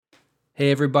Hey,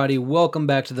 everybody, welcome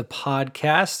back to the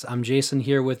podcast. I'm Jason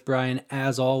here with Brian,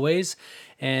 as always,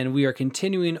 and we are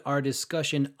continuing our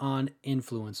discussion on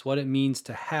influence, what it means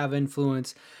to have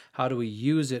influence, how do we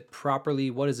use it properly,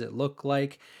 what does it look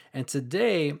like. And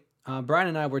today, Brian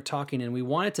and I were talking, and we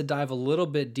wanted to dive a little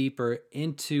bit deeper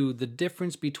into the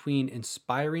difference between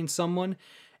inspiring someone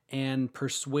and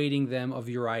persuading them of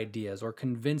your ideas or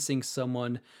convincing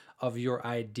someone of your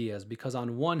ideas. Because,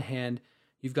 on one hand,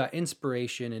 you've got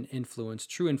inspiration and influence,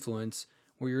 true influence,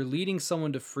 where you're leading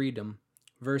someone to freedom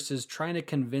versus trying to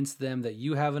convince them that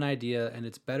you have an idea and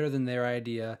it's better than their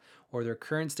idea or their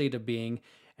current state of being.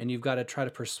 And you've got to try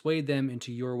to persuade them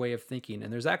into your way of thinking.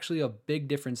 And there's actually a big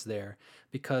difference there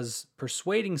because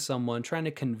persuading someone, trying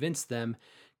to convince them,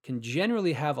 can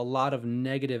generally have a lot of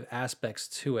negative aspects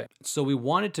to it. So we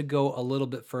wanted to go a little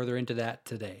bit further into that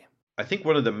today. I think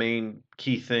one of the main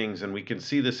key things, and we can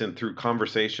see this in through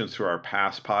conversations through our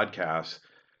past podcasts,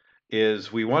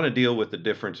 is we want to deal with the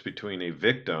difference between a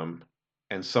victim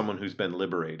and someone who's been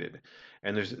liberated.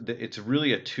 And it's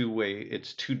really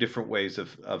it's two different ways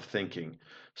of thinking.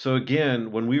 So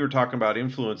again, when we were talking about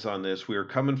influence on this, we were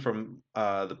coming from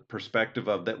the perspective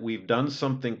of that we've done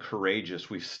something courageous.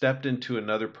 We've stepped into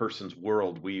another person's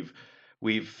world.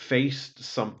 We've faced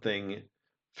something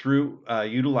through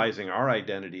utilizing our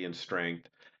identity and strength,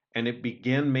 and it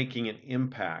began making an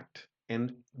impact.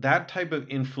 And that type of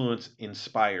influence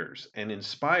inspires. And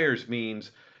inspires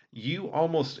means you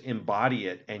almost embody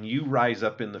it and you rise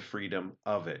up in the freedom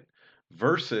of it.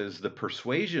 Versus the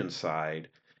persuasion side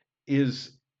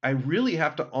is I really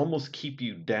have to almost keep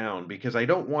you down because I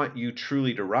don't want you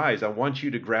truly to rise. I want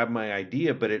you to grab my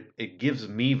idea, but it gives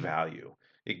me value.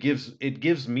 It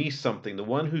gives me something. The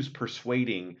one who's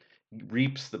persuading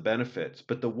reaps the benefits,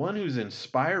 but the one who's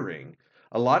inspiring,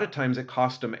 a lot of times it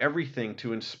costs them everything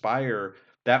to inspire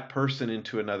that person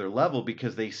into another level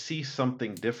because they see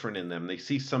something different in them. They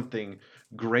see something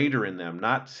greater in them,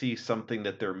 not see something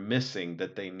that they're missing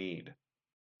that they need.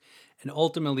 And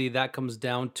ultimately, that comes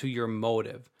down to your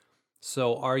motive.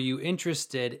 So, are you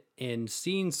interested in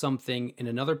seeing something in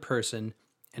another person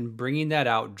and bringing that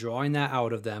out, drawing that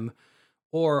out of them?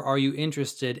 Or are you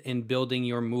interested in building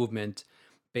your movement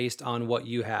based on what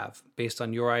you have, based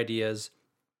on your ideas,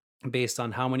 based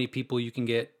on how many people you can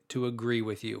get to agree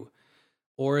with you?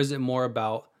 Or is it more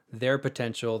about their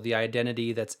potential, the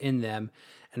identity that's in them,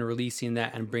 and releasing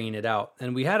that and bringing it out?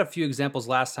 And we had a few examples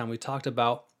last time. We talked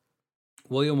about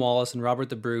William Wallace and Robert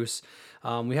the Bruce.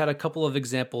 We had a couple of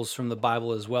examples from the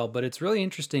Bible as well, but it's really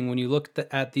interesting when you look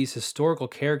at these historical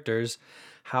characters,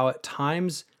 how at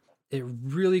times it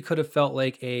really could have felt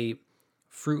like a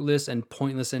fruitless and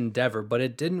pointless endeavor, but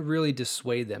it didn't really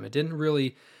dissuade them. It didn't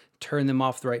really turn them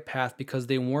off the right path because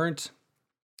they weren't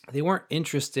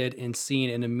interested in seeing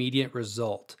an immediate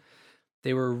result.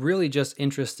 They were really just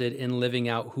interested in living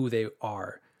out who they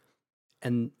are.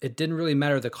 And it didn't really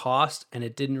matter the cost, and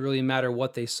it didn't really matter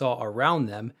what they saw around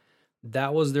them.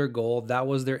 That was their goal, that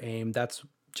was their aim, that's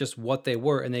just what they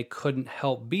were, and they couldn't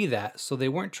help be that. So they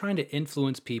weren't trying to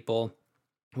influence people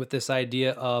with this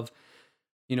idea of,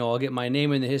 I'll get my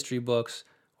name in the history books,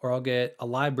 or I'll get a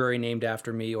library named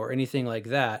after me, or anything like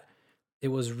that. It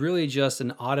was really just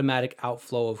an automatic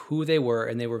outflow of who they were,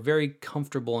 and they were very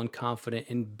comfortable and confident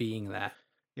in being that.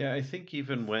 Yeah, I think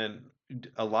even when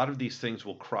a lot of these things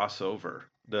will cross over,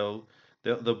 there'll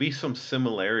be some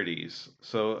similarities.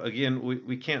 So again,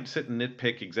 we can't sit and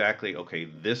nitpick exactly, okay,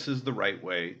 this is the right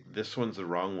way, this one's the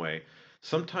wrong way.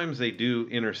 Sometimes they do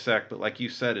intersect, but like you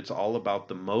said, it's all about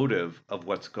the motive of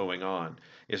what's going on.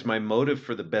 Is my motive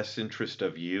for the best interest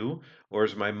of you, or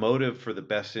is my motive for the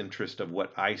best interest of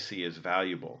what I see as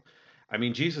valuable? I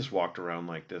mean, Jesus walked around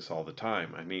like this all the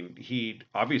time. I mean, he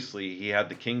had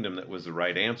the kingdom that was the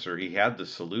right answer. He had the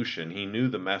solution. He knew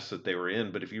the mess that they were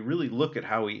in. But if you really look at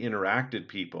how he interacted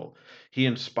people, he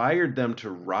inspired them to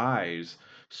rise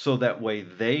so that way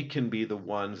they can be the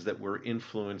ones that were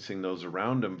influencing those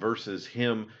around him versus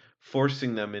him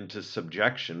forcing them into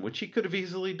subjection, which he could have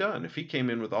easily done. If he came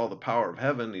in with all the power of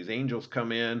heaven, these angels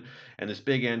come in and this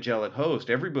big angelic host,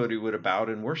 everybody would have bowed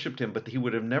and worshiped him, but he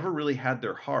would have never really had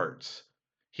their hearts.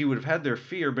 He would have had their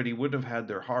fear, but he wouldn't have had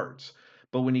their hearts.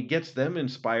 But when he gets them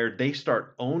inspired, they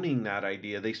start owning that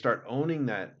idea. They start owning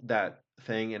that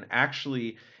thing, and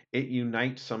actually it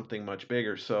unites something much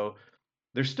bigger. So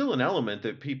there's still an element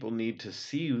that people need to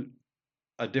see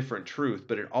a different truth,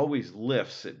 but it always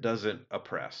lifts, it doesn't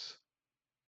oppress.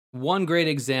 One great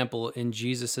example in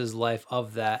Jesus's life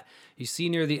of that, you see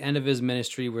near the end of his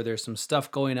ministry where there's some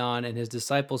stuff going on, and his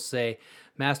disciples say,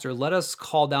 Master, let us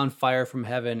call down fire from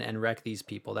heaven and wreck these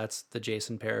people. That's the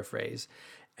Jason paraphrase.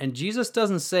 And Jesus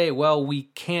doesn't say, well, we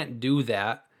can't do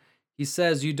that. He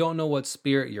says, "You don't know what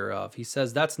spirit you're of." He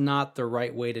says, "That's not the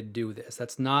right way to do this.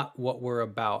 That's not what we're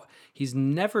about." He's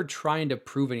never trying to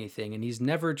prove anything, and he's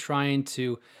never trying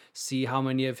to see how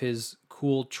many of his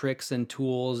cool tricks and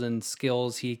tools and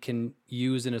skills he can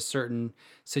use in a certain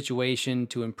situation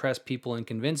to impress people and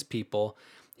convince people.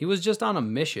 He was just on a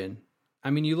mission.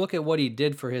 I mean, you look at what he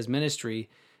did for his ministry.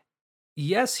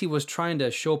 Yes, he was trying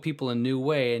to show people a new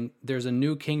way, and there's a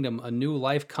new kingdom, a new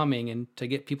life coming, and to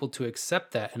get people to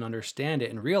accept that and understand it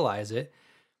and realize it.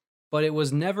 But it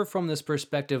was never from this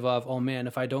perspective of, oh man,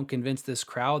 if I don't convince this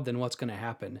crowd, then what's going to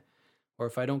happen? Or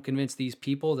if I don't convince these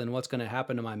people, then what's going to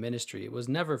happen to my ministry? It was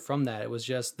never from that. It was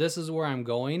just, this is where I'm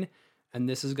going, and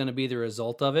this is going to be the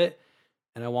result of it.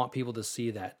 And I want people to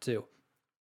see that too.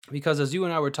 Because as you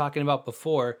and I were talking about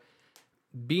before,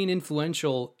 being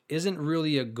influential isn't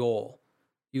really a goal.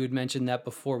 You had mentioned that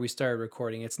before we started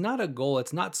recording. It's not a goal.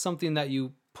 It's not something that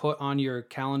you put on your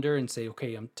calendar and say,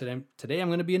 okay, today I'm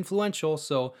going to be influential,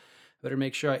 so I better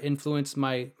make sure I influence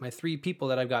my three people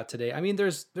that I've got today. I mean,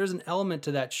 there's an element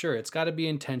to that, sure. It's got to be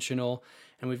intentional,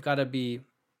 and we've got to be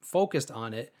focused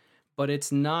on it, but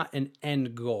it's not an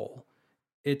end goal.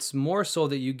 It's more so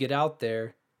that you get out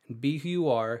there and be who you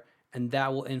are, and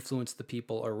that will influence the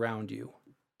people around you.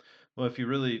 Well, if you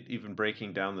really even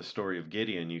breaking down the story of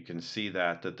Gideon, you can see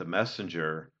that the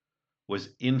messenger was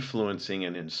influencing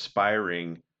and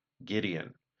inspiring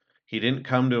Gideon. He didn't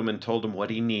come to him and told him what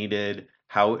he needed,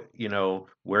 how,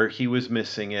 where he was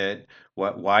missing it,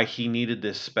 why he needed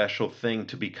this special thing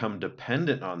to become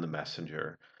dependent on the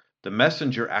messenger. The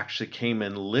messenger actually came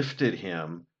and lifted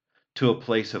him to a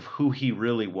place of who he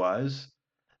really was.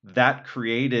 That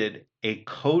created a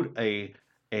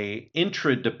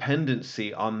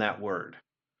intradependency on that word.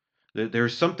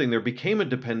 There became a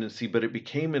dependency, but it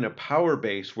became in a power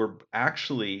base where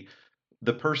actually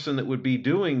the person that would be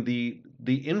doing the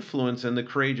influence and the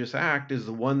courageous act is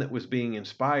the one that was being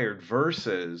inspired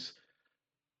versus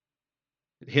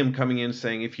him coming in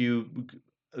saying, if you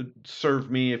serve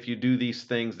me, if you do these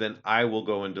things, then I will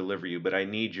go and deliver you, but I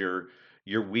need your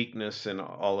weakness and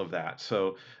all of that.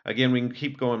 So again, we can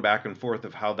keep going back and forth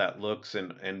of how that looks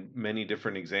and many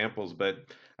different examples, but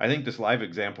I think this live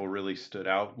example really stood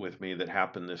out with me that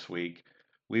happened this week.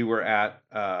 We were at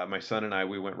my son and I,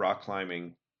 we went rock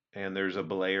climbing, and there's a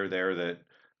belayer there that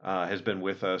has been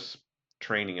with us,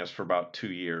 training us for about 2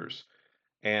 years.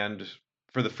 And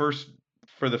for the first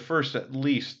for the first at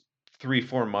least 3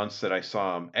 4 months that I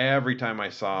saw him, every time I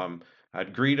saw him,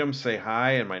 I'd greet him, say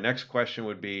hi, and my next question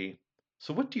would be,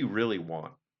 "So what do you really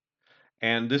want?"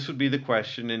 And this would be the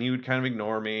question, and he would kind of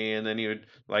ignore me, and then he would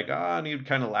like, ah, and he would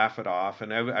kind of laugh it off,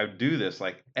 and I would do this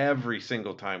like every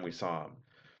single time we saw him.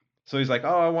 So he's like,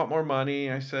 "Oh, I want more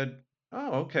money." I said,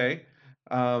 "Oh, okay."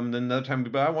 Then another time,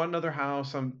 but I want another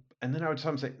house. And then I would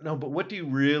sometimes say, "No, but what do you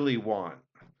really want?"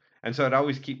 And so I'd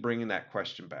always keep bringing that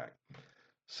question back.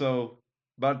 So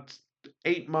about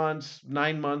 8 months,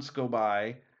 9 months go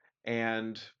by,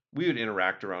 and we would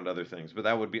interact around other things, but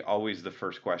that would be always the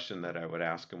first question that I would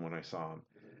ask him when I saw him.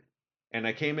 And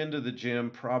I came into the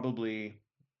gym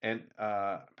and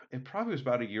it probably was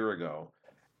about a year ago,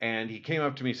 and he came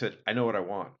up to me and said, "I know what I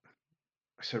want."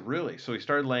 I said, "Really?" So he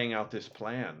started laying out this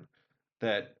plan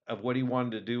that of what he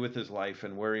wanted to do with his life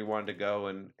and where he wanted to go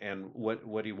and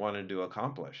what he wanted to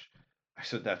accomplish. I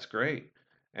said, "That's great."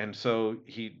 And so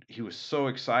he was so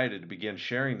excited to begin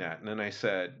sharing that. And then I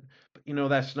said, "But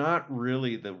that's not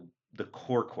really the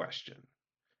core question."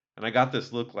 And I got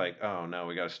this look like, "Oh no,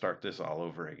 we got to start this all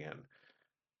over again."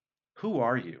 Who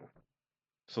are you?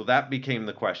 So that became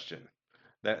the question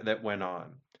that went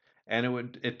on.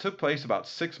 And it took place about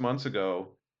 6 months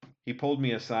ago. He pulled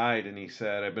me aside and he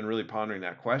said, "I've been really pondering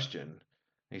that question."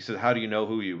 He said, "How do you know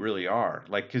who you really are?"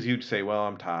 Like, because you'd say, "Well,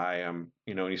 I'm Ty, and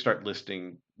you start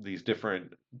listing these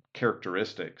different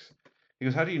characteristics. He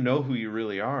goes, "How do you know who you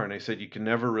really are?" And I said, "You can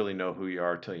never really know who you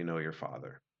are till you know your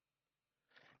father."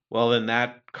 Well, then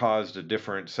that caused a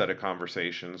different set of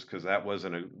conversations because that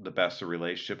wasn't the best of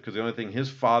relationship. Because the only thing his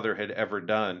father had ever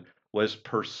done was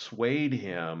persuade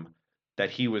him that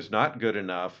he was not good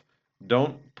enough.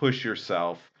 Don't push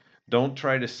yourself. Don't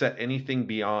try to set anything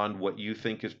beyond what you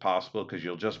think is possible because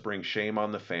you'll just bring shame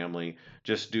on the family.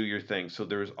 Just do your thing. So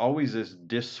there's always this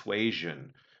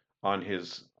dissuasion on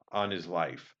his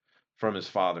life from his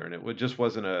father, and just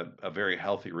wasn't a very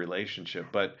healthy relationship.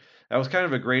 But that was kind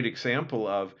of a great example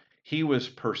of he was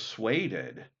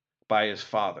persuaded by his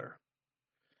father.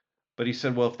 But he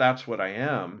said, "Well, if that's what I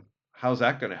am, how's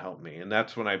that going to help me?" And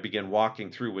that's when I began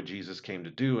walking through what Jesus came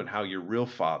to do and how your real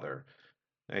father.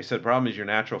 And I said, "Problem is your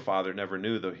natural father never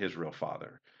knew his real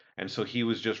father. And so he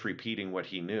was just repeating what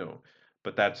he knew.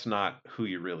 But that's not who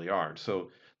you really are."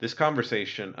 So this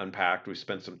conversation unpacked. We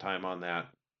spent some time on that.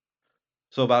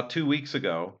 So about 2 weeks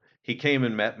ago, he came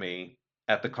and met me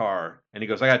at the car, and he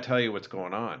goes, "I got to tell you what's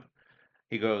going on."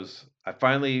 He goes, "I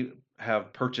finally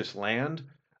have purchased land.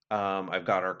 I've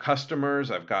got our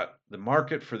customers. I've got the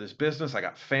market for this business. I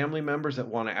got family members that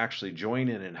want to actually join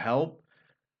in and help.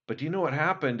 But do you know what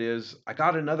happened is I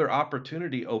got another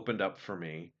opportunity opened up for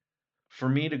me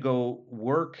to go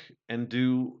work and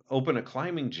do open a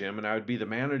climbing gym, and I would be the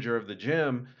manager of the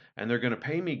gym, and they're going to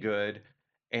pay me good.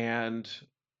 And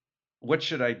what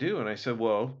should I do?" And I said,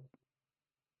 "Well,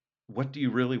 what do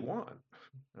you really want?"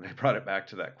 And I brought it back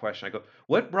to that question. I go,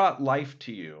 "What brought life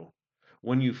to you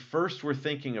when you first were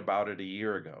thinking about it a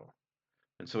year ago?"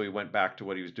 And so he went back to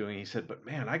what he was doing. He said, "But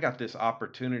man, I got this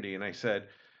opportunity." And I said,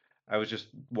 I was just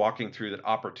walking through that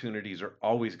opportunities are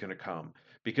always going to come,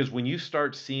 because when you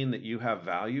start seeing that you have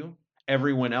value,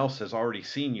 everyone else has already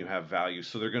seen you have value.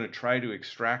 So they're going to try to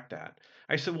extract that.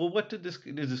 I said, "Well, did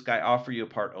this guy offer you a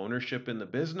part ownership in the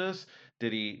business?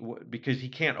 Did he, because he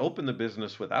can't open the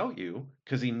business without you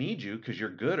because he needs you because you're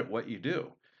good at what you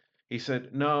do." He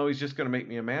said, "No, he's just going to make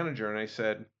me a manager." And I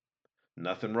said,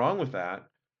 "Nothing wrong with that,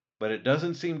 but it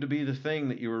doesn't seem to be the thing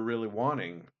that you were really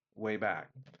wanting way back."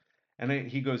 And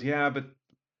he goes, "Yeah, but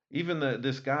even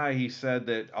this guy, he said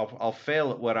that I'll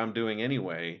fail at what I'm doing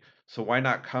anyway, so why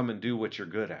not come and do what you're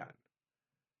good at?"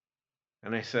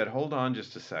 And I said, "Hold on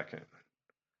just a second.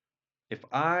 If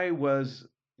I was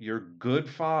your good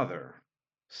father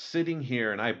sitting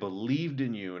here and I believed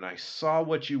in you and I saw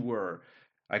what you were,"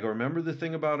 I go, "remember the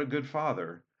thing about a good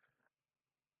father,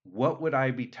 what would I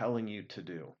be telling you to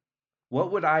do?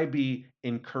 What would I be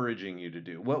encouraging you to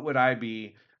do? What would I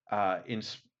be in,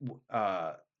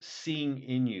 seeing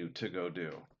in you to go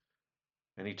do?"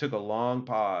 And he took a long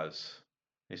pause.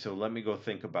 He said, "Well, let me go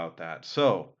think about that."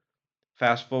 So,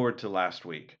 fast forward to last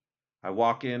week. I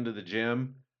walk into the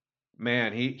gym.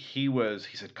 Man, he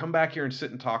said, "Come back here and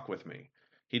sit and talk with me."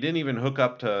 He didn't even hook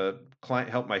up to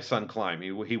help my son climb.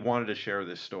 He wanted to share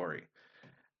this story.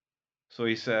 So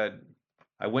he said,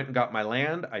 "I went and got my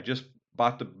land. I just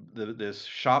bought this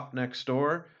shop next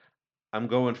door. I'm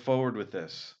going forward with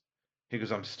this." He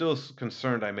goes, "I'm still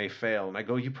concerned I may fail." And I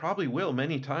go, "You probably will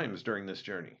many times during this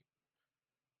journey.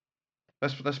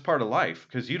 That's part of life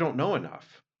because you don't know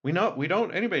enough. We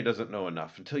don't anybody doesn't know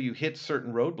enough until you hit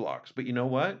certain roadblocks. But you know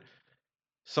what?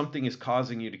 Something is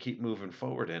causing you to keep moving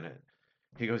forward in it."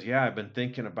 He goes, "Yeah, I've been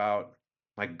thinking about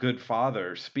my good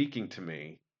father speaking to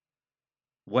me,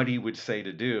 what he would say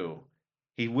to do.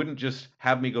 He wouldn't just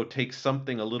have me go take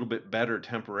something a little bit better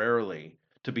temporarily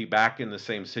to be back in the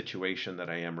same situation that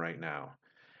I am right now."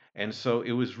 And so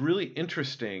it was really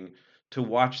interesting to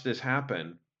watch this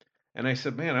happen. And I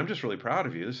said, "Man, I'm just really proud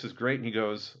of you. This is great." And he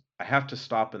goes, "I have to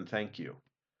stop and thank you."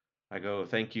 I go,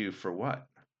 "Thank you for what?"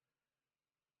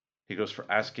 He goes, "For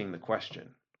asking the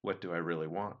question, what do I really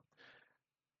want?"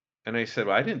 And I said,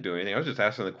 "Well, I didn't do anything. I was just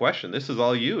asking the question. This is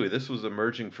all you. This was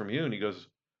emerging from you." And he goes,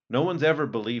 "No one's ever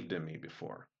believed in me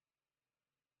before."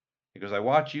 He goes, "I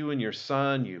watch you and your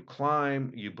son, you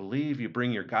climb, you believe, you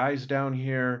bring your guys down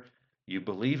here, you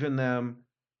believe in them.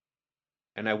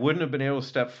 And I wouldn't have been able to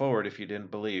step forward if you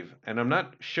didn't believe." And I'm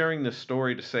not sharing this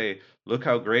story to say, "Look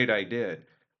how great I did."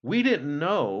 We didn't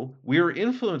know we were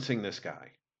influencing this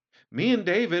guy. Me and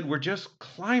David were just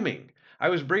climbing. I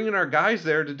was bringing our guys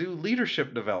there to do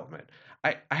leadership development.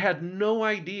 I had no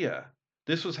idea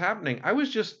this was happening. I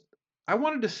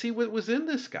wanted to see what was in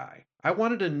this guy. I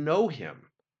wanted to know him.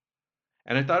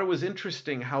 And I thought it was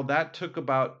interesting how that took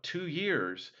about 2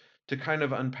 years to kind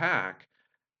of unpack,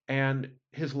 and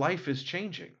his life is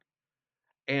changing.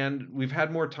 And we've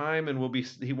had more time, and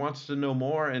he wants to know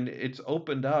more, and it's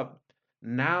opened up.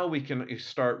 Now we can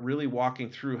start really walking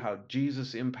through how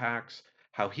Jesus impacts,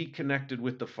 how he connected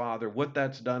with the Father, what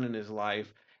that's done in his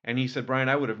life. And he said, "Brian,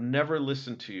 I would have never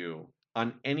listened to you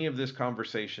on any of this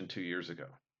conversation 2 years ago.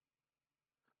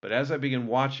 But as I began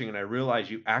watching and I realized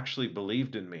you actually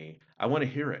believed in me, I want to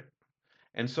hear it."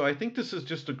 And so I think this is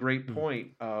just a great Hmm.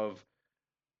 point of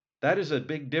that is a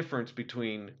big difference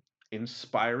between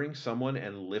inspiring someone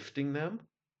and lifting them.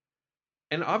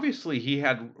 And obviously, he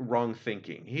had wrong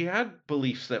thinking. He had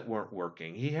beliefs that weren't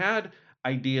working. He had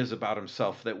ideas about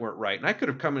himself that weren't right. And I could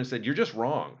have come in and said, "You're just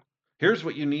wrong. Here's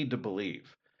what you need to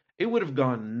believe." It would have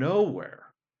gone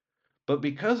nowhere. But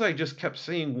because I just kept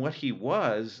seeing what he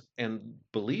was and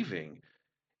believing,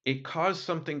 it caused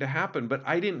something to happen. But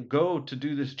I didn't go to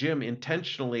do this gym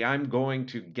intentionally. I'm going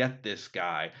to get this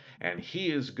guy, and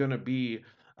he is going to be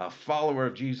a follower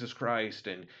of Jesus Christ,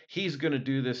 and he's going to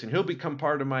do this, and he'll become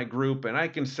part of my group, and I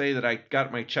can say that I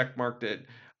got my check mark that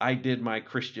I did my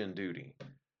Christian duty.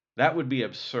 That would be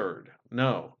absurd.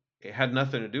 No. it had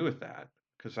nothing to do with that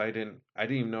because I didn't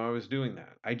even know I was doing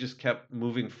that. I just kept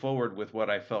moving forward with what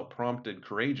I felt prompted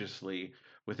courageously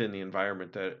within the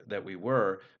environment that we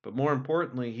were. But more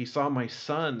importantly, he saw my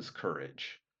son's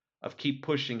courage of keep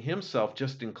pushing himself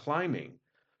just in climbing,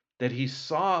 that he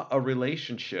saw a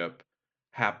relationship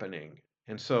happening.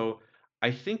 And so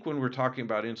I think when we're talking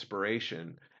about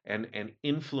inspiration and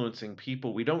influencing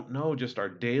people, we don't know just our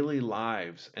daily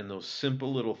lives and those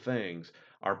simple little things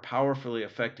are powerfully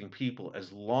affecting people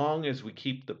as long as we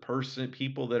keep the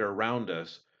people that are around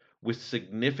us with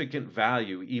significant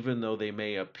value, even though they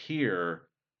may appear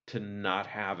to not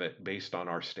have it based on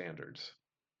our standards.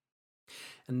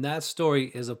 And that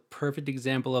story is a perfect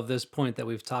example of this point that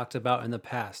we've talked about in the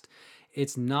past.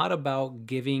 It's not about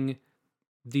giving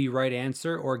the right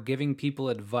answer or giving people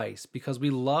advice, because we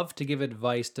love to give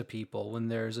advice to people when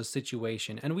there's a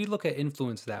situation and we look at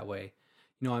influence that way.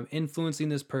 I'm influencing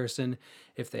this person.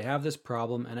 If they have this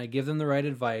problem and I give them the right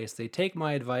advice, they take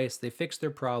my advice, they fix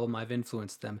their problem, I've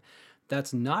influenced them.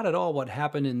 That's not at all what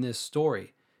happened in this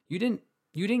story. You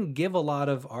didn't give a lot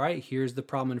of, all right, here's the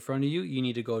problem in front of you, you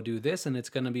need to go do this and it's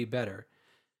going to be better.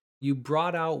 You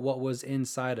brought out what was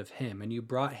inside of him and you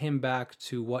brought him back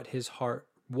to what his heart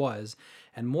was.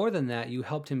 And more than that, you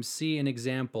helped him see an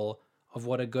example of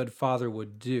what a good father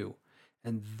would do.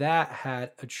 And that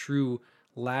had a true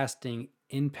lasting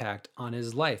impact on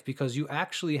his life, because you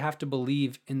actually have to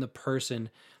believe in the person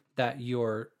that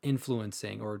you're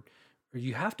influencing, or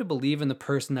you have to believe in the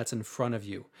person that's in front of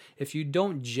you. If you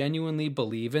don't genuinely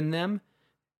believe in them,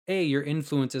 your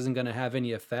influence isn't going to have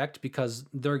any effect because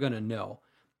they're going to know.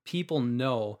 People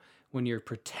know when you're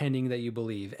pretending that you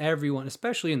believe. Everyone,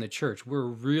 especially in the church, we're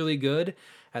really good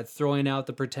at throwing out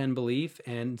the pretend belief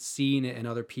and seeing it in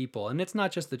other people. And it's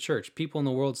not just the church. People in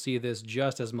the world see this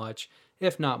just as much,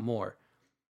 if not more.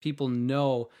 People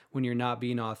know when you're not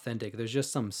being authentic. There's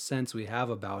just some sense we have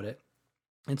about it.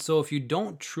 And so, if you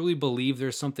don't truly believe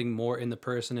there's something more in the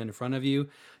person in front of you,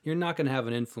 you're not going to have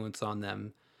an influence on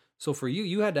them. So, for you,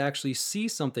 you had to actually see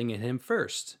something in him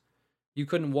first. You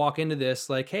couldn't walk into this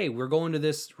like, hey, we're going to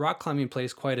this rock climbing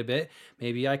place quite a bit.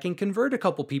 Maybe I can convert a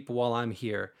couple people while I'm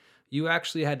here. You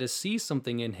actually had to see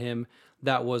something in him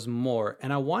that was more.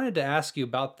 And I wanted to ask you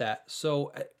about that.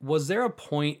 So, was there a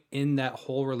point in that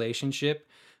whole relationship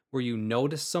where you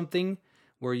noticed something,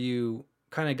 where you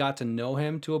kind of got to know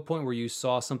him to a point where you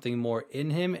saw something more in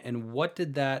him? And what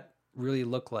did that really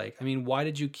look like? I mean, why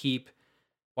did you keep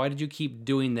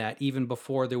doing that even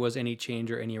before there was any change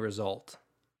or any result?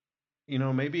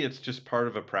 Maybe it's just part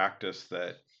of a practice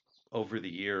that over the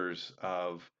years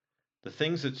of the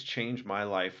things that's changed my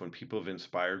life when people have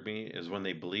inspired me is when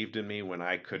they believed in me when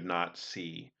I could not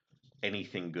see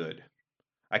anything good.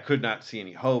 I could not see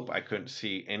any hope. I couldn't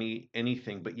see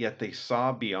anything, but yet they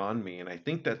saw beyond me. And I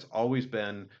think that's always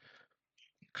been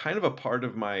kind of a part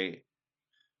of my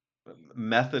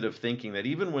method of thinking, that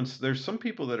even when there's some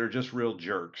people that are just real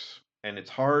jerks and it's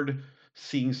hard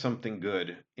seeing something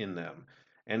good in them.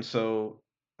 And so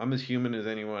I'm as human as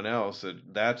anyone else.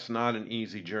 That's not an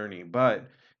easy journey. But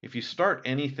if you start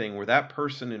anything where that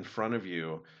person in front of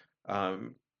you,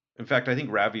 um, in fact, I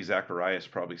think Ravi Zacharias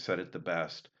probably said it the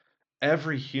best.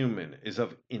 Every human is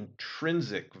of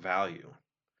intrinsic value.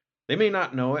 They may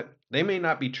not know it, they may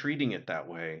not be treating it that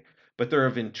way, but they're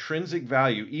of intrinsic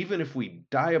value. Even if we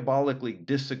diabolically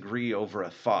disagree over a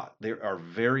thought, they are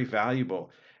very valuable.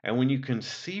 And when you can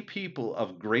see people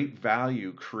of great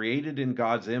value created in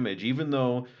God's image, even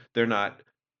though they're not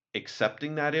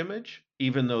accepting that image,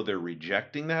 even though they're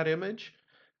rejecting that image,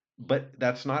 but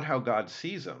that's not how God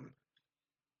sees them.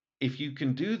 If you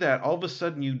can do that, all of a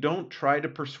sudden you don't try to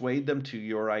persuade them to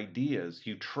your ideas.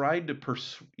 You try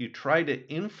to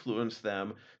influence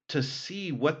them to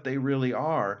see what they really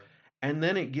are, and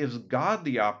then it gives God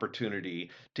the opportunity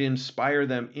to inspire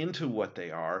them into what they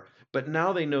are. But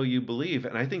now they know you believe,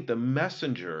 and I think the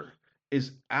messenger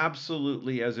is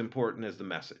absolutely as important as the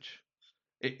message.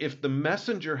 If the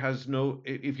messenger has no,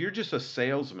 if you're just a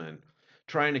salesman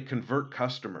trying to convert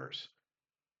customers,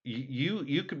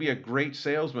 you could be a great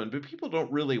salesman, but people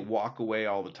don't really walk away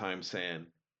all the time saying,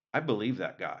 "I believe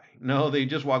that guy." No, they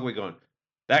just walk away going,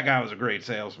 "That guy was a great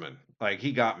salesman. Like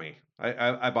he got me.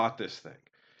 I bought this thing."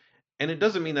 And it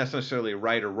doesn't mean that's necessarily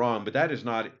right or wrong, but that is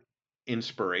not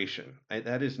inspiration.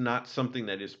 That is not something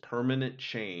that is permanent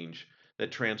change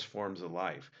that transforms a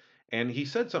life. And he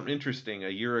said something interesting a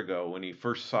year ago when he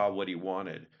first saw what he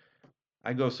wanted.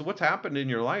 I go, "So what's happened in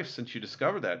your life since you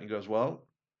discovered that?" And he goes, "Well,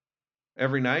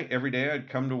 every night, every day, I'd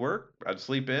come to work, I'd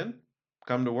sleep in,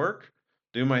 come to work,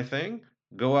 do my thing,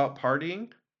 go out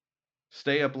partying,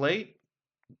 stay up late,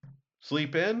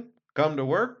 sleep in, come to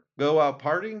work, go out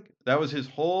partying. That was his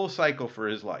whole cycle for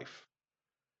his life.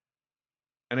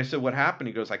 And I said, "What happened?"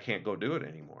 He goes, "I can't go do it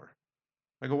anymore."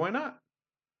 I go, "Why not?"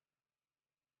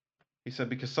 He said,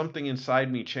 "Because something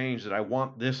inside me changed that I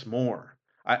want this more.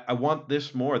 I want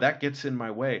this more. That gets in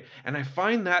my way." And I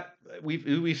find that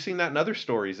we've seen that in other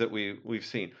stories that we've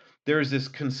seen. There is this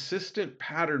consistent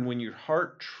pattern when your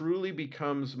heart truly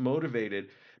becomes motivated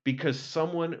because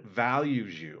someone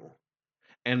values you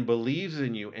and believes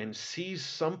in you and sees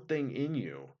something in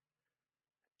you.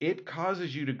 It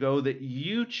causes you to go that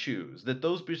you choose, that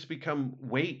those just become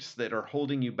weights that are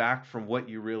holding you back from what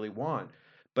you really want.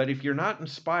 But if you're not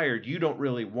inspired, you don't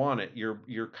really want it.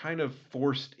 You're kind of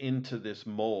forced into this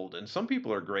mold. And some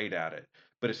people are great at it,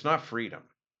 but it's not freedom.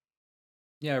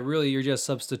 Yeah, really, you're just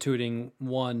substituting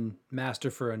one master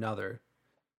for another.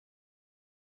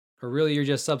 Or really, you're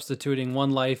just substituting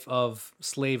one life of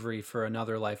slavery for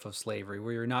another life of slavery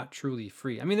where you're not truly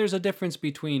free. I mean, there's a difference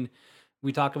between,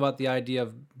 we talk about the idea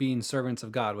of being servants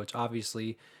of God, which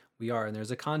obviously we are, and there's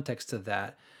a context to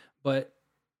that. But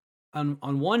on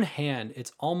one hand,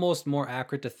 it's almost more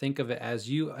accurate to think of it as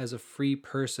you as a free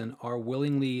person are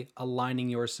willingly aligning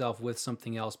yourself with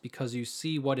something else because you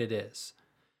see what it is.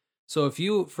 So if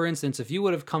you, for instance, if you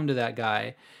would have come to that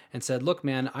guy and said, "Look,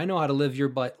 man, I know how to live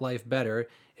your life better.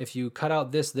 If you cut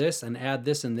out this, and add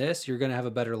this and this, you're going to have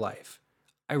a better life."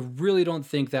 I really don't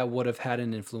think that would have had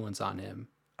an influence on him.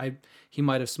 I He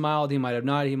might have smiled, he might have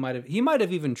not, he might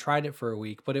have even tried it for a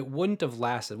week, but it wouldn't have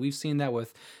lasted. We've seen that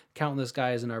with countless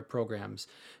guys in our programs.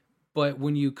 But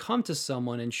when you come to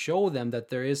someone and show them that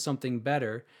there is something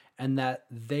better and that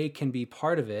they can be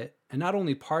part of it, and not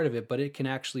only part of it, but it can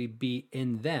actually be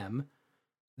in them,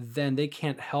 then they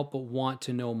can't help but want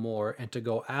to know more and to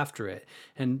go after it.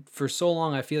 And for so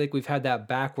long, I feel like we've had that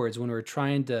backwards when we're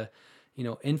trying to,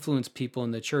 influence people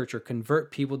in the church or convert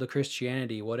people to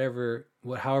Christianity,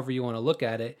 however you want to look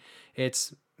at it.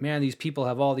 It's, man, these people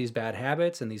have all these bad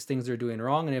habits and these things they're doing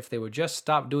wrong. And if they would just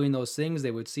stop doing those things,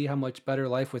 they would see how much better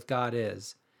life with God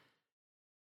is.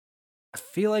 I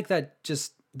feel like that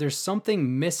just, there's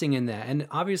something missing in that. And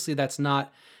obviously it's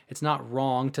not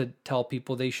wrong to tell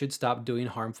people they should stop doing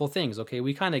harmful things. Okay,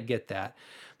 we kind of get that.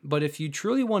 But if you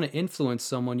truly want to influence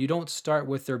someone, you don't start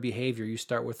with their behavior, you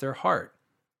start with their heart.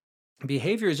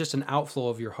 Behavior is just an outflow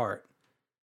of your heart.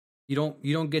 You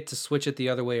don't get to switch it the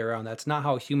other way around. That's not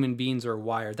how human beings are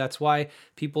wired. That's why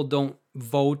people don't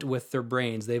vote with their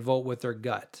brains, they vote with their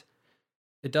gut.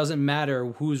 It doesn't matter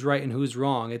who's right and who's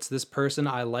wrong. It's this person.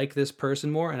 I like this person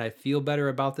more and I feel better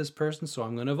about this person, so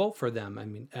I'm going to vote for them. I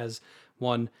mean, as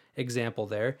one example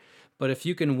there. But if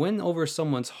you can win over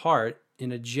someone's heart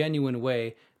in a genuine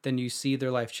way, then you see their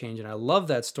life change. And I love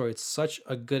that story. It's such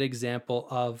a good example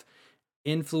of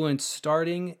influence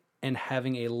starting and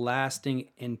having a lasting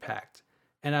impact.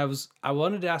 And I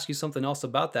wanted to ask you something else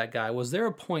about that guy. Was there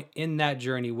a point in that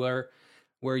journey where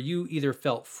you either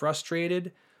felt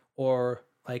frustrated or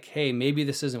like, hey, maybe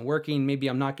this isn't working, maybe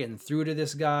I'm not getting through to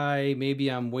this guy, maybe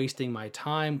I'm wasting my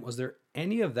time? Was there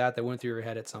any of that that went through your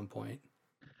head at some point?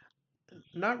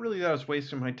 Not really that I was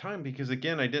wasting my time because,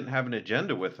 again, I didn't have an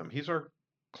agenda with him. He's our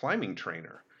climbing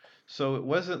trainer. So it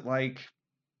wasn't like,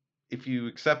 if you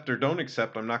accept or don't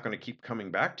accept, I'm not going to keep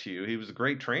coming back to you. He was a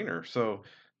great trainer. So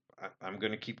I'm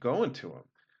going to keep going to him.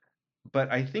 But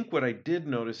I think what I did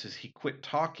notice is he quit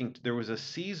talking. There was a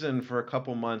season for a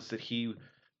couple months that he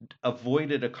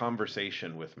avoided a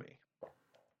conversation with me.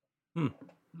 Hmm.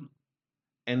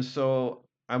 And so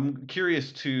I'm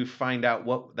curious to find out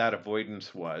what that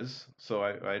avoidance was. So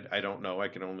I don't know. I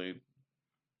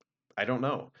don't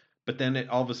know. But then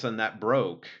all of a sudden that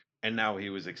broke, and now he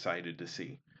was excited to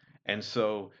see. And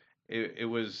so it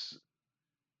was,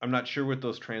 I'm not sure what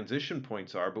those transition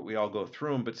points are, but we all go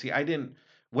through them. But see, I didn't,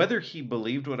 whether he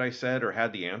believed what I said or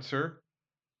had the answer,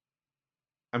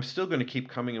 I'm still going to keep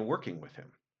coming and working with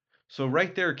him. So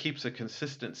right there keeps a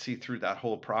consistency through that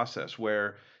whole process,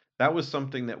 where that was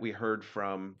something that we heard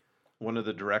from one of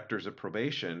the directors of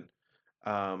probation.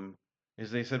 Um, is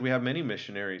they said we have many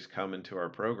missionaries come into our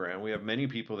program. We have many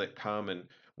people that come and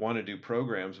want to do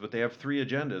programs, but they have three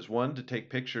agendas. One, to take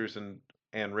pictures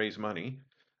and raise money.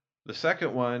 The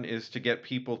second one is to get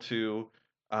people to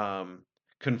um,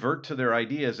 convert to their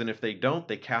ideas, and if they don't,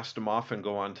 they cast them off and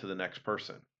go on to the next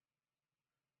person.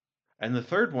 And the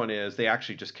third one is they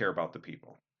actually just care about the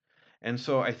people. And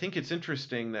so I think it's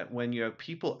interesting that when you have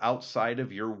people outside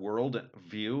of your world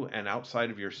view and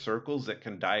outside of your circles that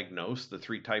can diagnose the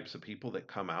three types of people that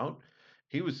come out,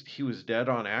 he was dead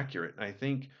on accurate. And I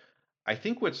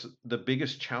think what's the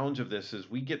biggest challenge of this is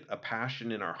we get a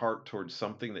passion in our heart towards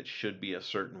something that should be a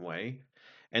certain way.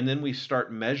 And then we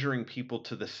start measuring people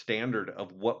to the standard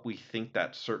of what we think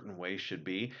that certain way should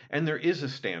be. And there is a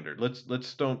standard. Let's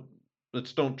don't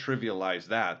trivialize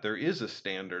that. There is a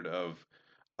standard of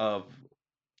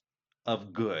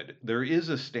of good. There is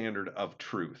a standard of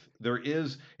truth.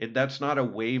 That's not a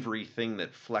wavery thing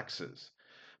that flexes.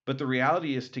 But the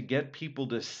reality is to get people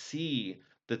to see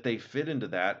that they fit into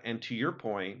that. And to your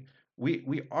point,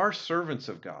 we are servants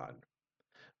of God.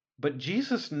 But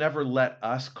Jesus never let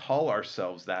us call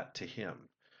ourselves that to him.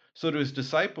 So to his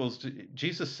disciples,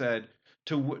 Jesus said,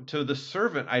 to the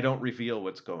servant, I don't reveal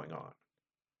what's going on,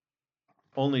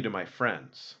 only to my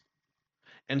friends.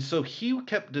 And so he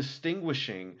kept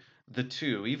distinguishing the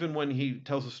two. Even when he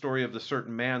tells the story of the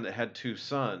certain man that had two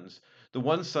sons, the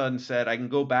one son said, I can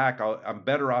go back. I'm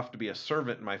better off to be a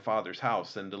servant in my father's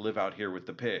house than to live out here with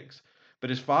the pigs.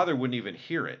 But his father wouldn't even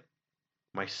hear it.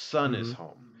 My son is Hmm.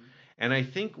 home. And I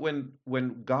think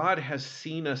when God has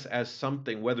seen us as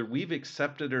something, whether we've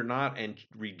accepted or not, and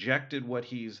rejected what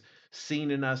He's seen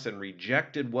in us, and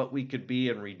rejected what we could be,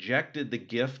 and rejected the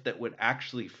gift that would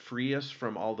actually free us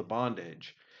from all the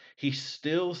bondage, He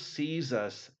still sees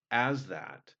us as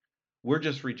that. We're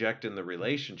just rejecting the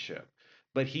relationship.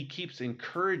 But He keeps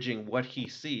encouraging what He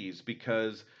sees,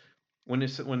 because when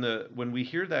we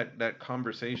hear that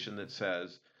conversation that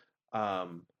says,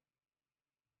 um,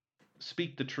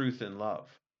 speak the truth in love,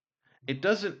 you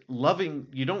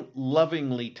don't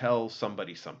lovingly tell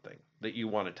somebody something that you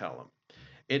want to tell them.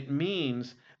 It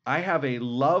means I have a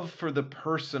love for the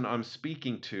person I'm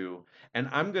speaking to, and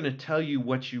I'm going to tell you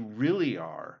what you really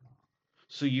are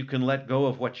so you can let go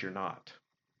of what you're not.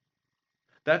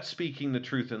 That's speaking the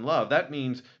truth in love. That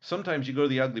means sometimes you go to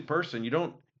the ugly person, you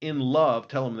don't in love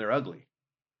tell them they're ugly.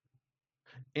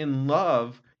 In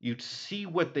love, you see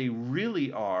what they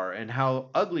really are, and how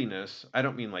ugliness, I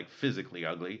don't mean like physically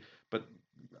ugly, but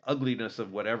ugliness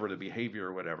of whatever, the behavior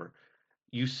or whatever,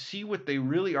 you see what they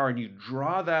really are and you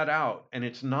draw that out, and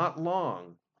it's not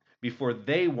long before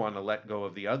they want to let go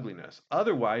of the ugliness.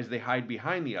 Otherwise, they hide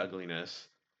behind the ugliness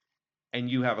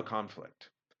and you have a conflict.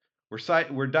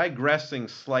 We're digressing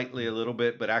slightly a little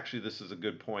bit, but actually, this is a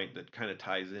good point that kind of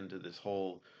ties into this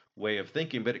whole way of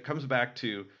thinking. But it comes back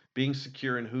to being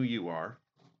secure in who you are,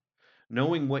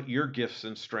 knowing what your gifts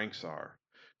and strengths are,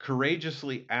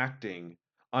 courageously acting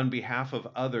on behalf of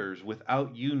others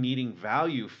without you needing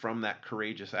value from that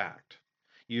courageous act.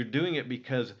 You're doing it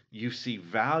because you see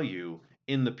value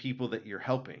in the people that you're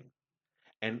helping,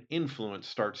 and influence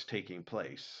starts taking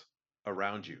place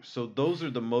around you. So, those are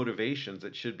the motivations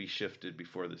that should be shifted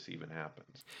before this even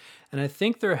happens. And I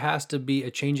think there has to be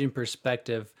a change in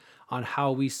perspective on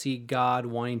how we see God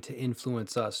wanting to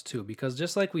influence us too. Because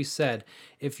just like we said,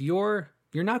 if you're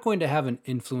not going to have an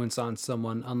influence on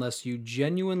someone unless you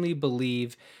genuinely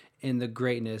believe in the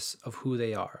greatness of who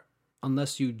they are,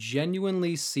 unless you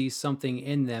genuinely see something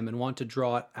in them and want to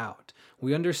draw it out.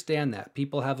 We understand that.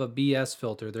 People have a BS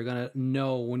filter. They're going to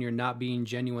know when you're not being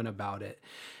genuine about it.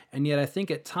 And yet I think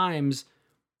at times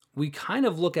we kind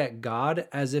of look at God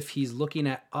as if he's looking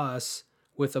at us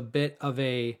with a bit of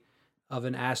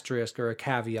an asterisk or a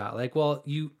caveat. Like, well,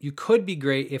 you could be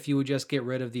great if you would just get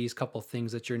rid of these couple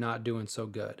things that you're not doing so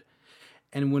good.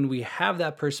 And when we have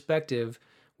that perspective,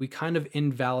 we kind of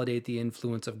invalidate the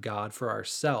influence of God for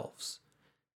ourselves.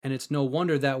 And it's no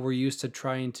wonder that we're used to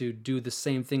trying to do the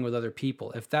same thing with other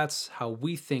people. If that's how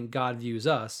we think God views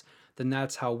us, then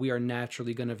that's how we are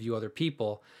naturally going to view other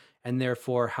people, and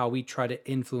therefore how we try to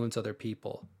influence other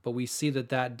people. But we see that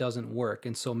that doesn't work.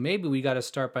 And so maybe we got to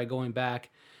start by going back,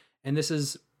 and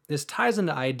this ties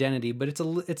into identity, but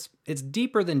it's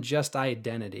deeper than just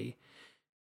identity.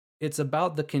 It's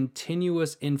about the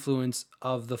continuous influence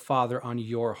of the Father on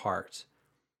your heart,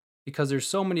 because there's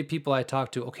so many people I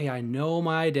talk to. Okay, I know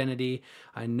my identity.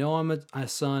 I know I'm a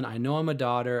son. I know I'm a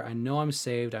daughter. I know I'm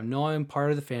saved. I know I'm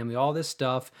part of the family, all this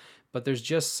stuff. But there's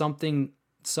just something,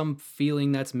 some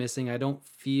feeling that's missing. I don't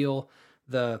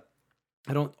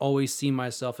always see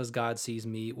myself as God sees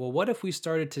me. Well, what if we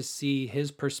started to see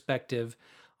his perspective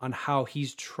on how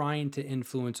he's trying to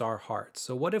influence our hearts?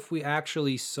 So, what if we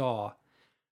actually saw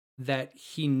that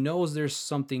he knows there's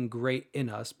something great in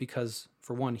us because,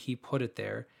 for one, he put it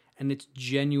there, and it's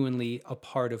genuinely a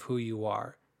part of who you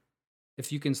are.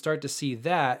 If you can start to see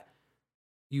that,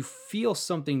 you feel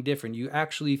something different. You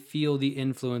actually feel the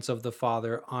influence of the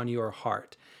Father on your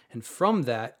heart. And from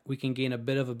that, we can gain a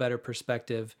bit of a better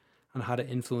perspective on how to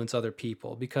influence other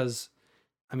people. Because,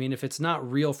 I mean, if it's not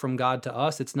real from God to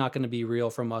us, it's not going to be real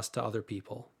from us to other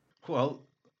people. Well,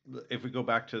 if we go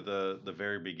back to the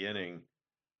very beginning,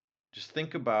 just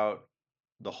think about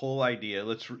the whole idea.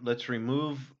 Let's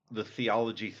remove the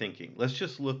theology thinking. Let's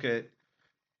just look at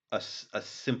a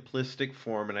simplistic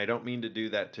form, and I don't mean to do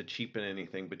that to cheapen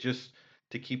anything, but just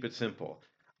to keep it simple.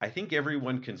 I think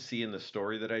everyone can see in the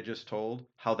story that I just told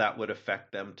how that would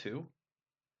affect them too.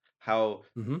 How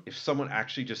Hmm. if someone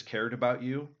actually just cared about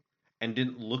you and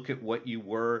didn't look at what you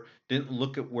were, didn't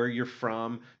look at where you're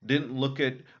from, didn't look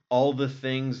at all the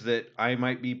things that I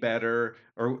might be better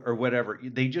or whatever.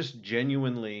 They just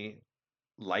genuinely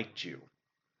liked you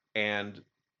and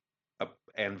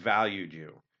and valued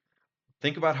you.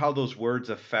 Think about how those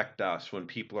words affect us when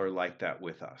people are like that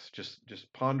with us.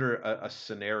 Just ponder a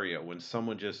scenario when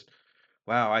someone just,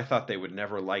 wow, I thought they would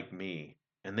never like me,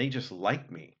 and they just like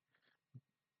me.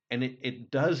 And it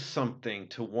does something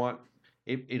to want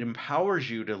it empowers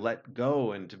you to let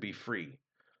go and to be free.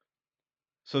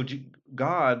 So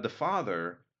God the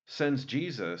Father sends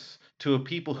Jesus to a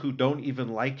people who don't even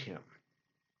like him.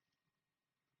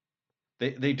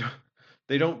 They don't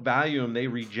they don't value him. They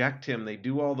reject him. They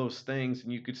do all those things,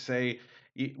 and you could say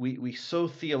we so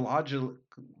theological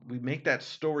we make that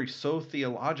story so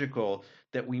theological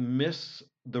that we miss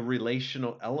the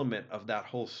relational element of that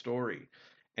whole story.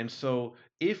 And so,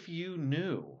 if you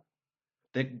knew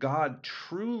that God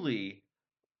truly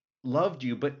loved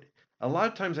you, but a lot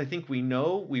of times I think we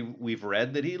know we've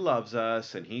read that he loves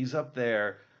us and he's up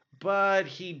there, but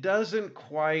he doesn't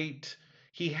quite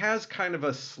he has kind of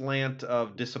a slant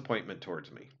of disappointment towards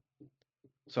me.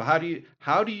 So how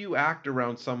do you act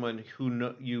around someone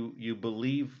who you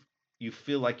believe you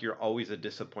feel like you're always a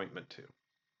disappointment to?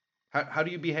 How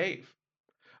do you behave?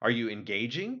 Are you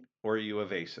engaging or are you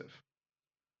evasive?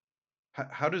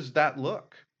 How does that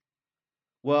look?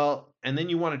 Well, and then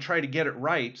you want to try to get it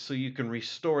right so you can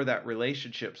restore that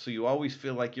relationship. So you always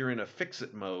feel like you're in a fix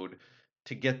it mode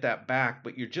to get that back,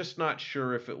 but you're just not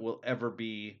sure if it will ever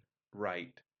be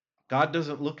right. God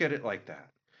doesn't look at it like that.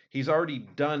 He's already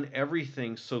done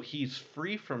everything, so he's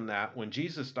free from that. When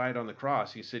Jesus died on the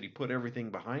cross, he said he put everything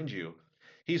behind you.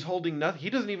 He's holding nothing. He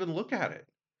doesn't even look at it.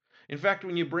 In fact,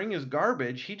 when you bring his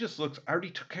garbage, he just looks, I already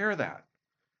took care of that.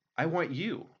 I want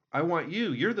you. I want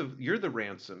you. You're the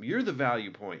ransom. You're the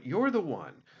value point. You're the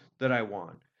one that I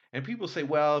want. And people say,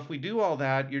 well, if we do all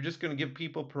that, you're just going to give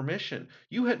people permission.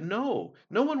 You had no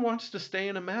one wants to stay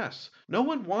in a mess. No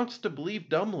one wants to believe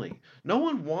dumbly. No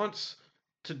one wants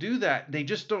to do that. They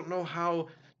just don't know how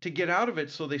to get out of it.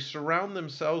 So they surround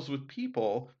themselves with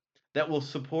people that will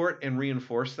support and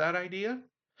reinforce that idea.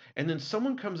 And then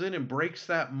someone comes in and breaks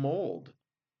that mold.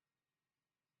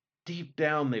 Deep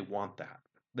down they want that.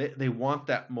 They want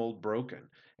that mold broken.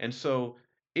 And so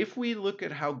if we look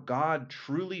at how God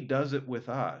truly does it with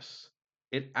us,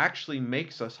 it actually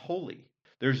makes us holy.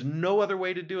 There's no other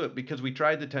way to do it because we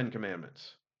tried the 10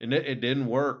 commandments and it didn't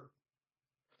work.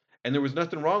 And there was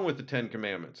nothing wrong with the 10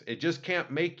 commandments. It just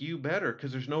can't make you better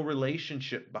because there's no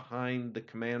relationship behind the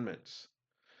commandments.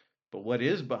 But what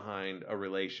is behind a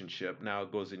relationship now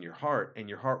goes in your heart, and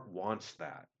your heart wants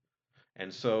that.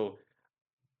 And so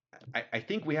I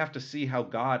think we have to see how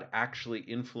God actually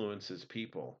influences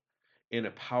people in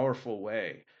a powerful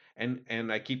way.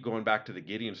 And I keep going back to the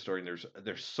Gideon story, and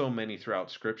there's so many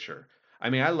throughout Scripture. I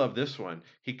mean, I love this one.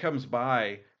 He comes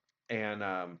by,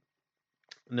 and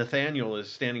Nathaniel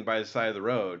is standing by the side of the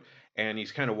road, and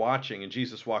he's kind of watching, and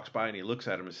Jesus walks by, and he looks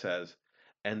at him and says,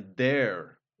 "And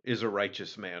there is a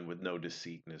righteous man with no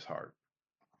deceit in his heart."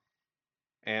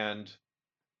 And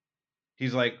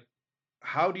he's like,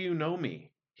 "How do you know me?"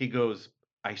 He goes,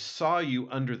 "I saw you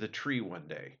under the tree one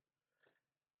day."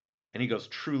 And he goes,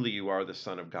 "Truly you are the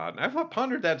Son of God." And I've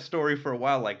pondered that story for a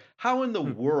while, like, how in the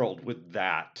Hmm. world would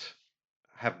that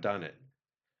have done it?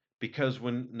 Because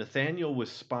when Nathaniel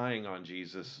was spying on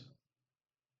Jesus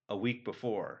a week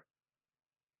before,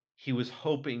 he was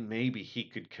hoping maybe he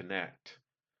could connect.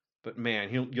 But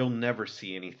man, you'll never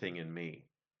see anything in me.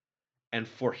 And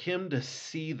for him to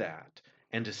see that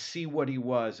and to see what he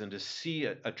was and to see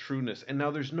a trueness, and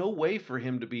now there's no way for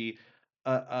him to be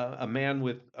a man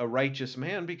with a righteous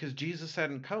man because Jesus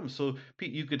hadn't come. So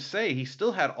you could say he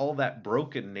still had all that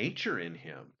broken nature in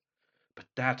him, but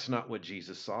that's not what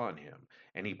Jesus saw in him.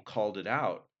 And he called it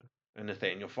out, and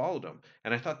Nathaniel followed him.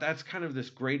 And I thought that's kind of this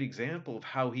great example of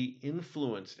how he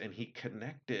influenced and he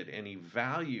connected and he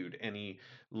valued and he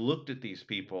looked at these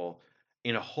people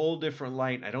in a whole different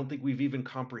light. I don't think we've even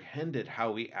comprehended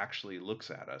how he actually looks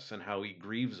at us and how he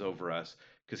grieves over us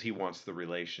because he wants the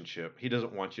relationship. He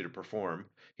doesn't want you to perform.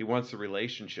 He wants the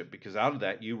relationship because out of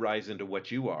that you rise into what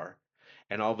you are,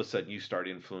 and all of a sudden you start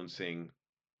influencing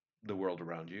the world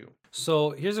around you.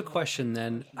 So here's a question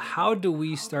then. How do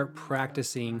we start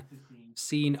practicing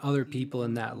seeing other people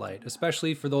in that light,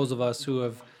 especially for those of us who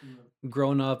have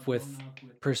grown up with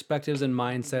perspectives and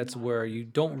mindsets where you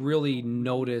don't really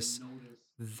notice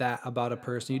that about a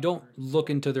person. You don't look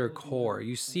into their core.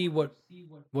 You see what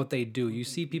they do. You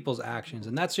see people's actions,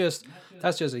 and that's just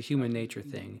a human nature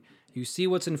thing. You see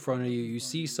what's in front of you. You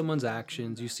see someone's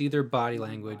actions. You see their body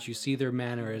language. You see their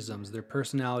mannerisms, their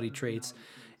personality traits.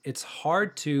 It's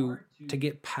hard to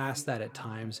get past that at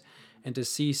times and to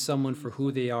see someone for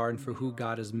who they are and for who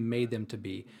God has made them to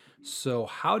be. So,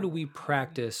 how do we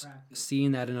practice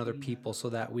seeing that in other people so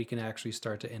that we can actually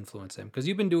start to influence them? Because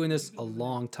you've been doing this a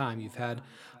long time. You've had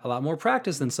a lot more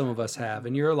practice than some of us have,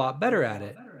 and you're a lot better at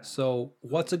it. So,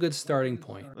 what's a good starting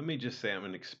point? Let me just say I'm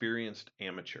an experienced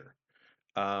amateur.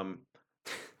 Um,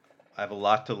 I have a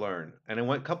lot to learn. And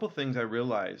a couple things I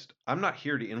realized, I'm not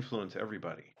here to influence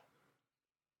everybody.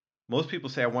 Most people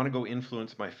say, I want to go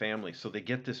influence my family. So they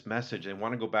get this message and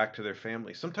want to go back to their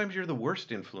family. Sometimes you're the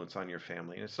worst influence on your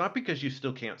family. And it's not because you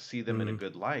still can't see them in a Mm,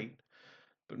 good light,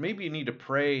 but maybe you need to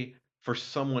pray for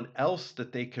someone else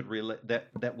that they could relate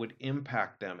that would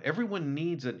impact them. Everyone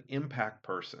needs an impact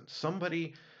person,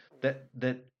 somebody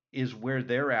that is where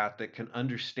they're at, that can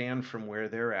understand from where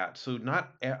they're at. So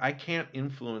not I can't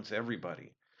influence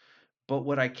everybody, but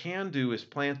what I can do is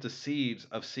plant the seeds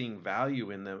of seeing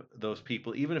value in those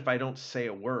people, even if I don't say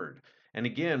a word. And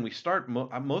again,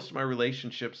 most of my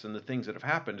relationships and the things that have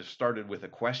happened have started with a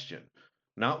question,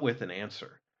 not with an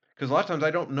answer. Because a lot of times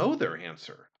I don't know their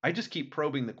answer. I just keep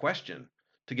probing the question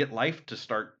to get life to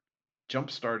start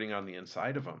jump starting on the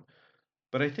inside of them.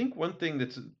 But I think one thing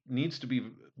that needs to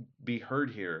be heard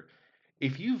here,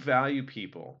 if you value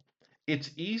people,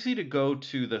 it's easy to go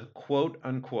to the quote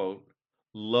unquote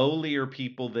lowlier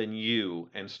people than you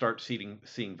and start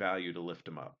seeing value to lift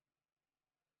them up.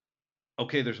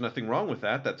 Okay, there's nothing wrong with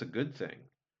that. That's a good thing.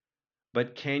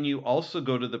 But can you also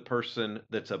go to the person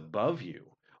that's above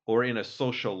you or in a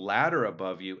social ladder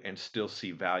above you and still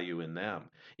see value in them?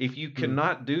 If you mm,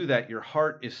 cannot do that, your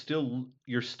heart is still,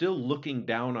 you're still looking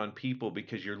down on people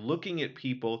because you're looking at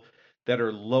people that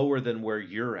are lower than where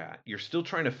you're at. You're still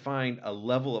trying to find a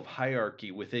level of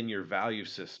hierarchy within your value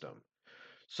system.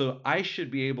 So I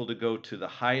should be able to go to the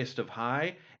highest of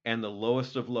high and the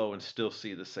lowest of low and still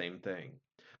see the same thing.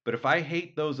 But if I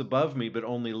hate those above me but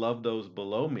only love those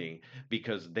below me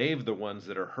because they've the ones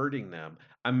that are hurting them,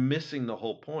 I'm missing the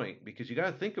whole point, because you got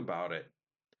to think about it.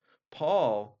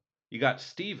 Paul, you got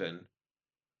Stephen,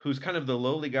 who's kind of the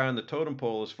lowly guy on the totem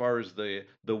pole as far as the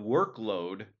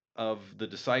workload of the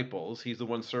disciples. He's the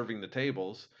one serving the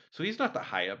tables. So he's not the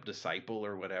high up disciple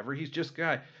or whatever. He's just a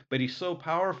guy, but he's so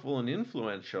powerful and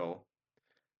influential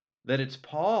that it's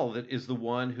Paul that is the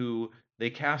one who they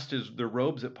cast their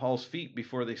robes at Paul's feet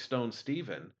before they stoned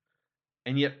Stephen.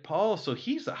 And yet Paul, so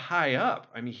he's a high up.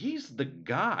 I mean, he's the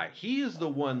guy. He is the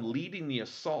one leading the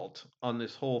assault on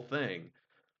this whole thing.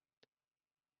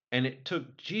 And it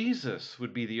took Jesus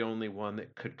would be the only one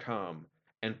that could come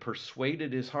and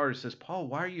persuaded his heart. It says, Paul,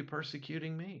 why are you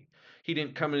persecuting me? He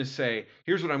didn't come in and say,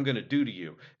 here's what I'm going to do to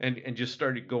you, and just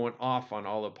started going off on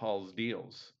all of Paul's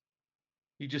deals.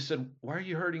 He just said, why are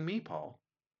you hurting me, Paul?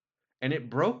 And it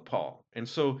broke Paul. And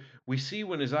so we see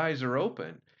when his eyes are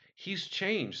open, he's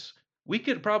changed. We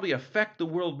could probably affect the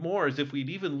world more as if we'd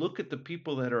even look at the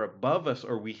people that are above us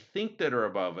or we think that are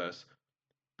above us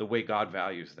the way God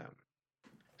values them.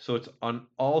 So it's on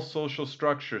all social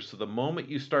structures. So the moment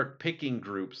you start picking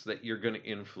groups that you're going to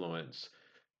influence,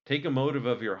 take a motive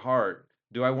of your heart.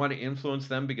 Do I want to influence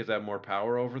them because I have more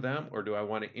power over them? Or do I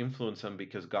want to influence them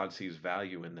because God sees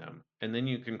value in them? And then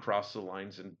you can cross the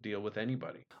lines and deal with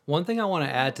anybody. One thing I want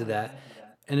to add to that,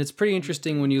 and it's pretty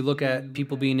interesting when you look at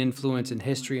people being influenced in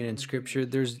history and in scripture,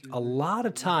 there's a lot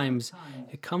of times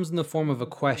it comes in the form of a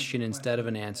question instead of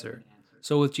an answer.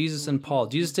 So with Jesus and Paul,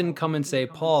 Jesus didn't come and say,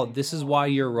 Paul, this is why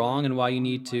you're wrong and why you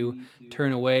need to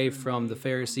turn away from the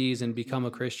Pharisees and become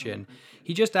a Christian.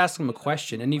 He just asked him a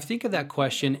question. And you think of that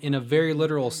question in a very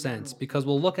literal sense, because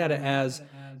we'll look at it as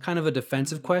kind of a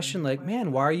defensive question, like,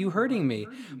 man, why are you hurting me?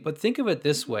 But think of it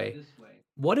this way.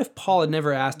 What if Paul had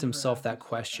never asked himself that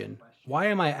question? Why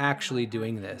am I actually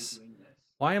doing this?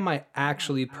 Why am I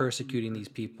actually persecuting these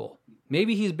people?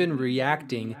 Maybe he's been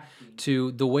reacting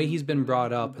to the way he's been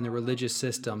brought up in the religious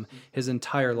system his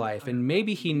entire life. And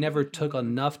maybe he never took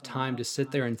enough time to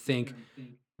sit there and think,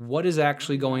 what is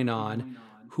actually going on?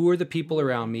 Who are the people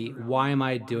around me? Why am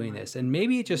I doing this? And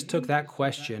maybe it just took that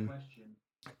question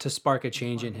to spark a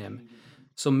change in him.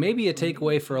 So maybe a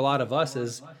takeaway for a lot of us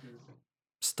is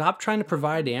stop trying to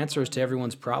provide answers to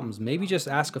everyone's problems. Maybe just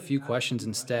ask a few questions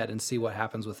instead and see what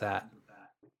happens with that.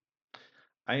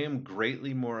 I am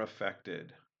greatly more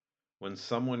affected when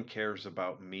someone cares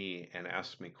about me and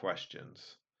asks me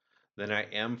questions than I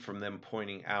am from them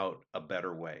pointing out a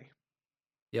better way.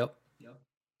 Yep.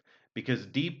 Because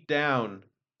deep down,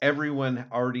 Everyone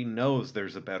already knows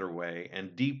there's a better way,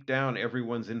 and deep down,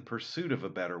 everyone's in pursuit of a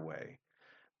better way,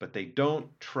 but they don't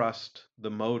trust the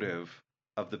motive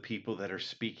of the people that are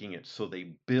speaking it. So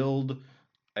they build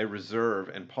a reserve.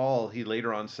 And Paul, he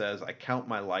later on says, I count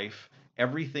my life,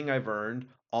 everything I've earned,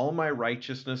 all my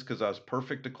righteousness, because I was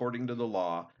perfect according to the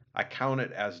law, I count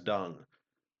it as dung,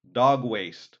 dog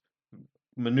waste,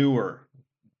 manure,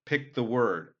 pick the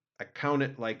word. I count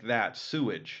it like that,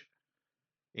 sewage,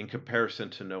 in comparison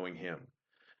to knowing him.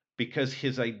 Because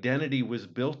his identity was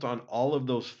built on all of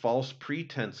those false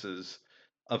pretenses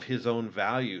of his own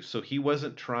value. So he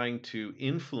wasn't trying to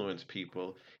influence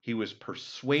people, he was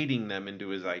persuading them into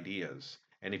his ideas.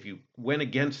 And if you went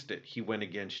against it, he went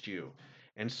against you.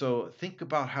 And so think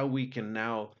about how we can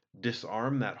now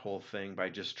disarm that whole thing by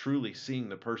just truly seeing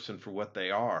the person for what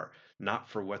they are, not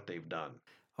for what they've done.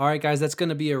 All right, guys, that's going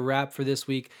to be a wrap for this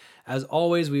week. As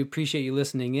always, we appreciate you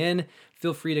listening in.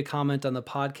 Feel free to comment on the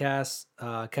podcast.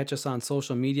 Catch us on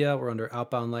social media. We're under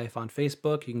Outbound Life on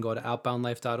Facebook. You can go to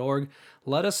outboundlife.org.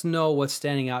 Let us know what's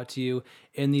standing out to you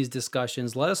in these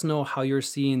discussions. Let us know how you're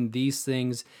seeing these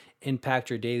things impact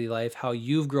your daily life, how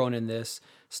you've grown in this,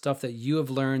 stuff that you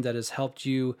have learned that has helped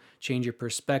you change your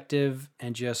perspective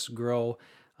and just grow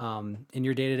in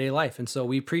your day-to-day life. And so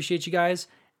we appreciate you guys,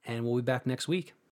 and we'll be back next week.